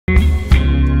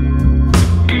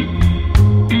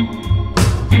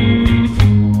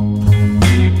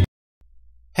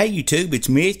Hey YouTube, it's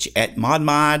Mitch at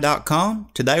modmy.com.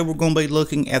 Today we're going to be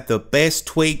looking at the best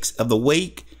tweaks of the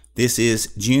week. This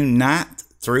is June 9th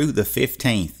through the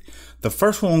 15th. The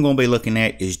first one I'm going to be looking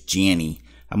at is Jenny.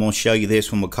 I'm going to show you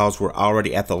this one because we're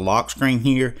already at the lock screen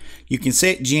here. You can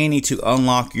set Jenny to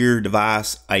unlock your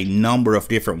device a number of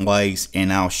different ways,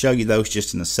 and I'll show you those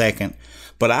just in a second.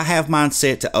 But I have mine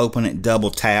set to open at double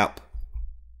tap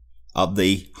of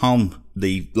the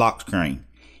lock screen.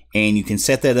 And you can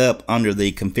set that up under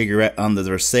the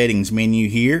settings menu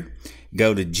here.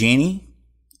 Go to Jenny.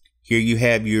 Here you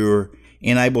have your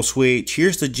enable switch.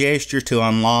 Here's the gesture to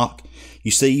unlock.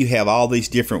 You see you have all these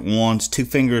different ones. 2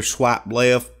 fingers swipe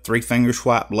left, 3 fingers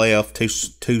swipe left,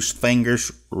 2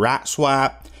 fingers right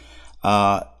swipe,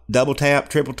 double tap,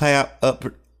 triple tap, up.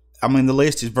 I mean, the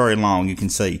list is very long, you can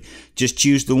see. Just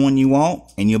choose the one you want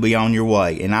and you'll be on your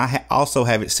way. And I also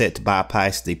have it set to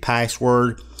bypass the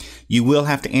password. You will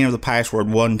have to enter the password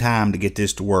one time to get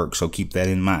this to work, so keep that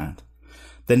in mind.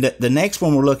 Then the next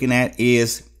one we're looking at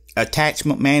is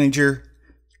Attachment Manager,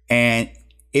 and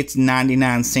it's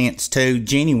 99 cents too.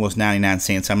 Jenny was 99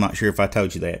 cents. I'm not sure if I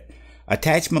told you that.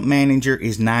 Attachment Manager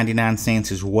is 99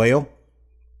 cents as well.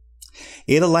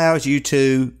 It allows you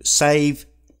to save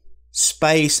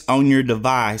space on your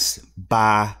device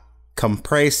by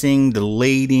compressing,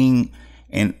 deleting,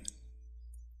 and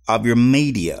of your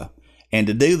media. And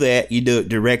to do that, you do it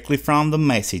directly from the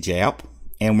message app.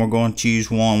 And we're going to choose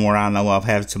one where I know I've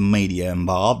had some media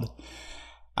involved.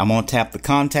 I'm going to tap the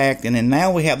contact, and then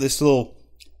now we have this little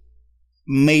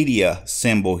media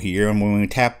symbol here. And when we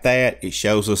tap that, it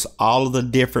shows us all of the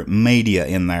different media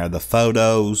in there, the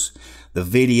photos, the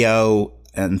video,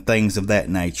 and things of that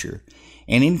nature.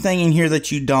 And anything in here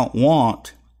that you don't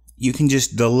want, you can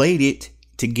just delete it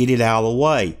to get it out of the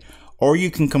way. Or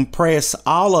you can compress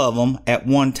all of them at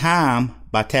one time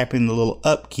by tapping the little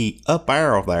up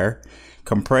arrow there.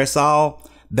 Compress all.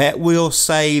 That will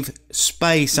save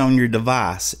space on your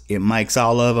device. It makes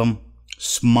all of them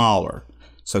smaller.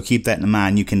 So keep that in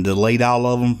mind. You can delete all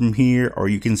of them from here, or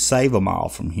you can save them all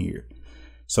from here.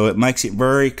 So it makes it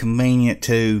very convenient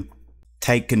to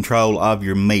take control of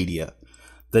your media.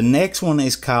 The next one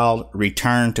is called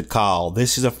ReturnToCall.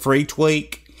 This is a free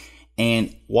tweak,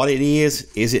 and what it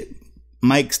is it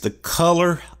makes the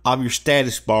color of your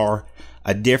status bar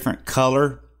a different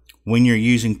color when you're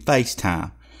using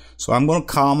FaceTime. So I'm going to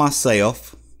call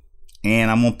myself,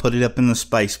 and I'm going to put it up in the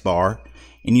space bar,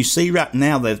 and you see right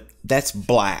now that that's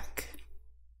black.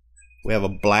 We have a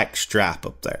black stripe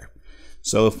up there.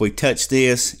 So if we touch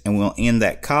this, and we'll end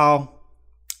that call,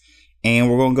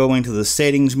 and we're going to go into the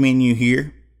settings menu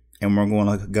here, and we're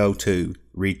going to go to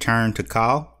Return to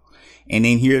Call. And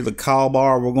then here the call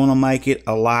bar, we're going to make it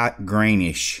a light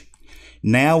greenish.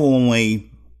 Now when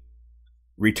we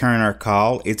return our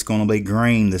call, it's going to be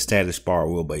green, the status bar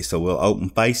will be. So we'll open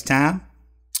FaceTime,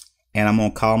 and I'm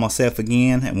going to call myself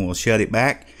again, and we'll shut it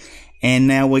back. And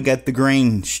now we got the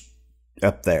green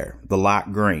up there, the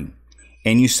light green.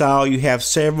 And you saw you have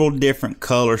several different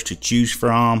colors to choose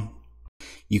from.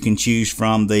 You can choose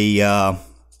from the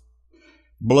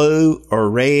blue or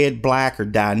red, black, or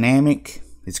dynamic.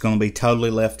 It's going to be totally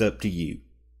left up to you.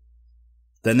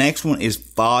 The next one is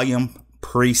Volume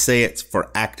Presets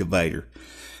for Activator.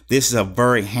 This is a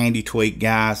very handy tweak,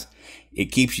 guys.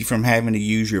 It keeps you from having to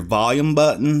use your volume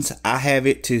buttons. I have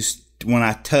it to, when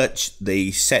I touch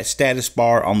the set status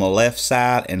bar on the left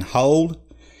side and hold,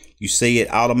 you see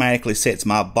it automatically sets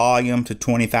my volume to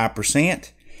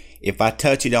 25%. If I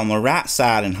touch it on the right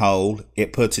side and hold,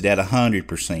 it puts it at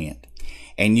 100%.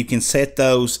 And you can set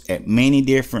those at many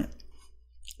different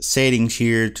settings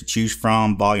here to choose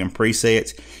from. Volume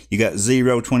presets, you got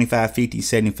 0, 25, 50,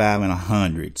 75, and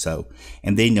 100. So,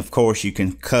 and then of course you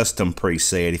can custom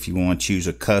preset if you want to choose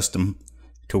a custom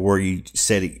to where you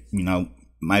set it, you know,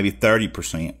 maybe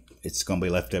 30%. It's going to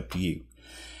be left up to you.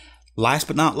 Last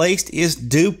but not least is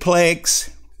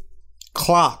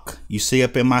DuplexClock. You see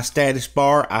up in my status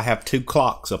bar, I have 2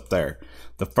 clocks up there.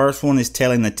 The first one is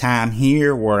telling the time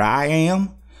here where I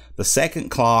am. The second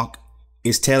clock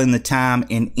is telling the time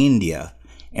in India.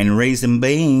 And the reason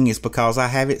being is because I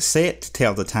have it set to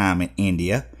tell the time in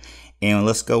India. And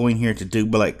let's go in here to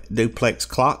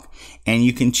DuplexClock. And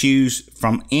you can choose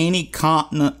from any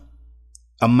continent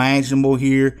imaginable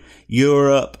here.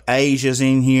 Europe, Asia's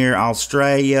in here,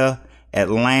 Australia,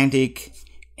 Atlantic.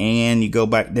 And you go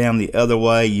back down the other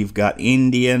way, you've got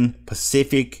Indian,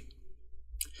 Pacific,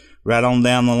 right on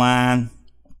down the line.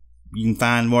 You can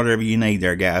find whatever you need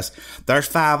there, guys. There's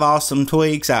 5 awesome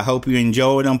tweaks. I hope you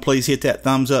enjoyed them. Please hit that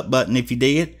thumbs up button if you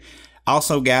did.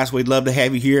 Also, guys, we'd love to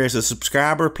have you here as a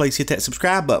subscriber. Please hit that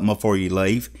subscribe button before you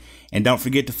leave. And don't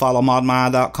forget to follow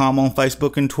modmy.com on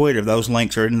Facebook and Twitter. Those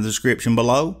links are in the description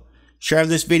below. Share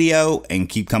this video and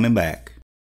keep coming back.